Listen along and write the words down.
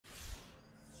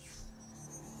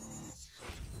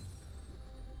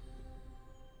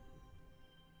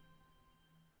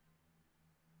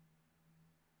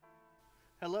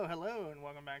Hello, and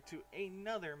welcome back to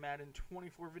another Madden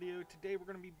 24 video. Today we're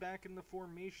going to be back in the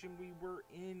formation we were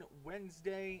in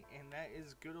Wednesday, and that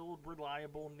is good old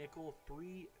reliable nickel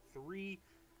 3-3.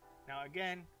 Now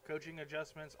again, coaching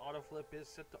adjustments, auto flip is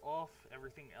set to off,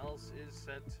 everything else is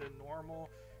set to normal.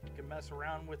 You can mess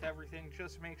around with everything,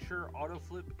 just make sure auto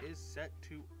flip is set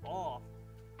to off.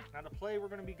 Now the play we're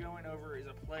going to be going over is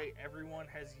a play everyone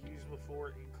has used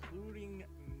before, including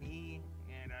me,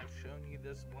 and I've shown you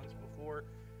this once before.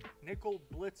 Nickel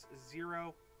blitz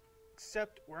 0,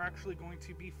 except we're actually going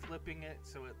to be flipping it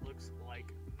so it looks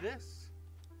like this.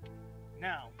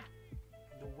 Now,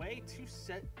 the way to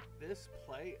set this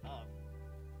play up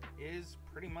is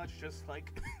pretty much just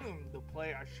like the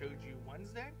play I showed you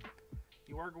Wednesday.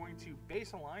 You are going to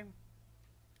base align,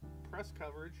 press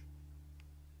coverage,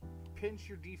 pinch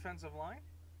your defensive line.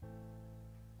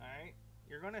 Alright,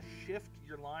 you're going to shift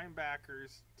your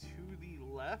linebackers to the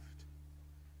left.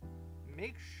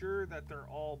 Make sure that they're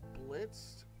all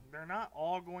blitzed. They're not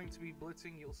all going to be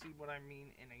blitzing. You'll see what I mean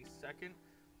in a second.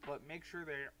 But make sure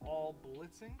they're all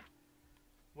blitzing.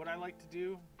 What I like to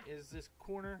do is this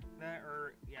corner that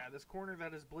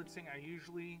is blitzing, I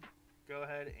usually go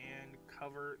ahead and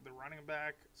cover the running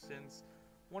back since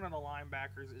one of the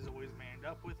linebackers is always manned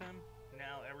up with him.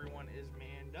 Now everyone is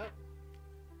manned up.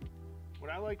 What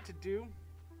I like to do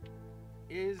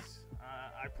is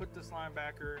I put this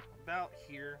linebacker about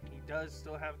here. He does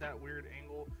still have that weird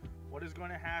angle. What is going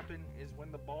to happen is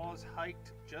when the ball is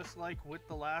hiked, just like with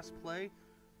the last play,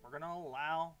 we're going to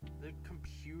allow the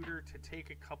computer to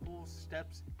take a couple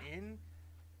steps in,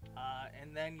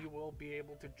 and then you will be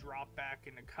able to drop back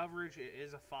into coverage. It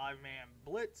is a 5-man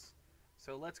blitz.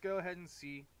 So let's go ahead and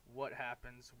see what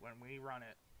happens when we run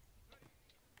it.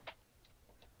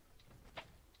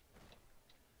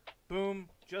 Boom,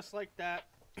 just like that.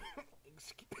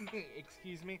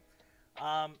 Excuse me.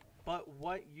 But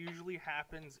what usually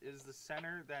happens is the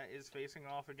center that is facing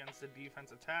off against the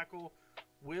defensive tackle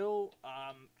will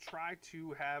try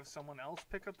to have someone else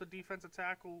pick up the defensive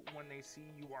tackle when they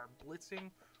see you are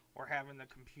blitzing or having the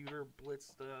computer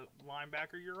blitz the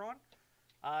linebacker you're on.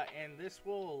 And this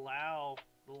will allow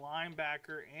the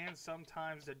linebacker and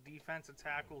sometimes the defensive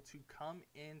tackle to come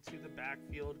into the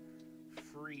backfield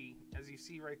free. As you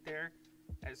see right there,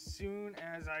 as soon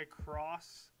as I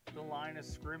cross the line of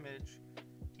scrimmage,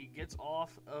 he gets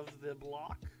off of the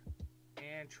block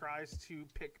and tries to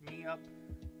pick me up.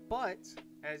 But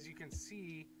as you can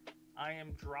see, I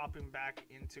am dropping back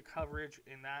into coverage,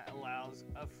 and that allows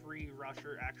a free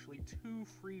rusher, actually 2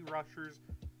 free rushers,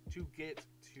 to get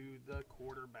to the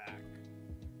quarterback.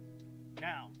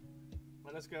 Now,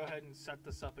 let us go ahead and set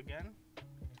this up again.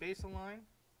 Base align,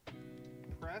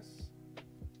 press,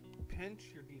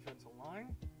 pinch your defensive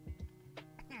line,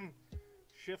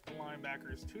 shift the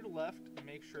linebackers to the left,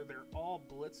 make sure they're all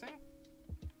blitzing,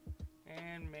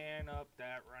 and man up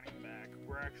that running back.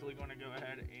 We're actually going to go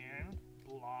ahead and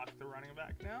block the running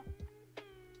back now.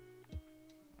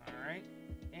 Alright,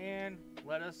 and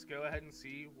let us go ahead and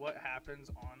see what happens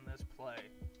on this play.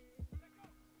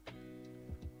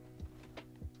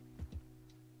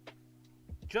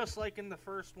 Just like in the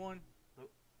first one,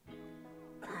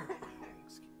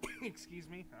 excuse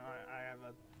me, I have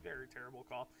a very terrible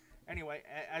cough. Anyway,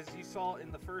 as you saw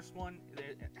in the first one,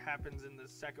 it happens in the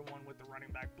second one with the running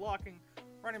back blocking.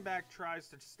 Running back tries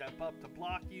to step up to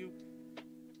block you.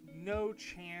 No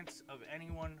chance of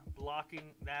anyone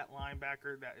blocking that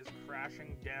linebacker that is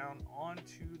crashing down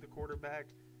onto the quarterback.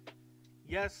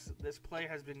 Yes, this play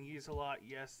has been used a lot.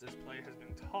 Yes, this play has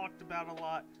been talked about a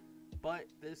lot. But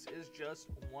this is just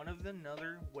one of the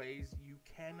other ways you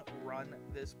can run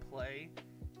this play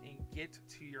and get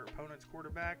to your opponent's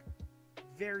quarterback.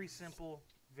 Very simple,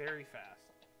 very fast.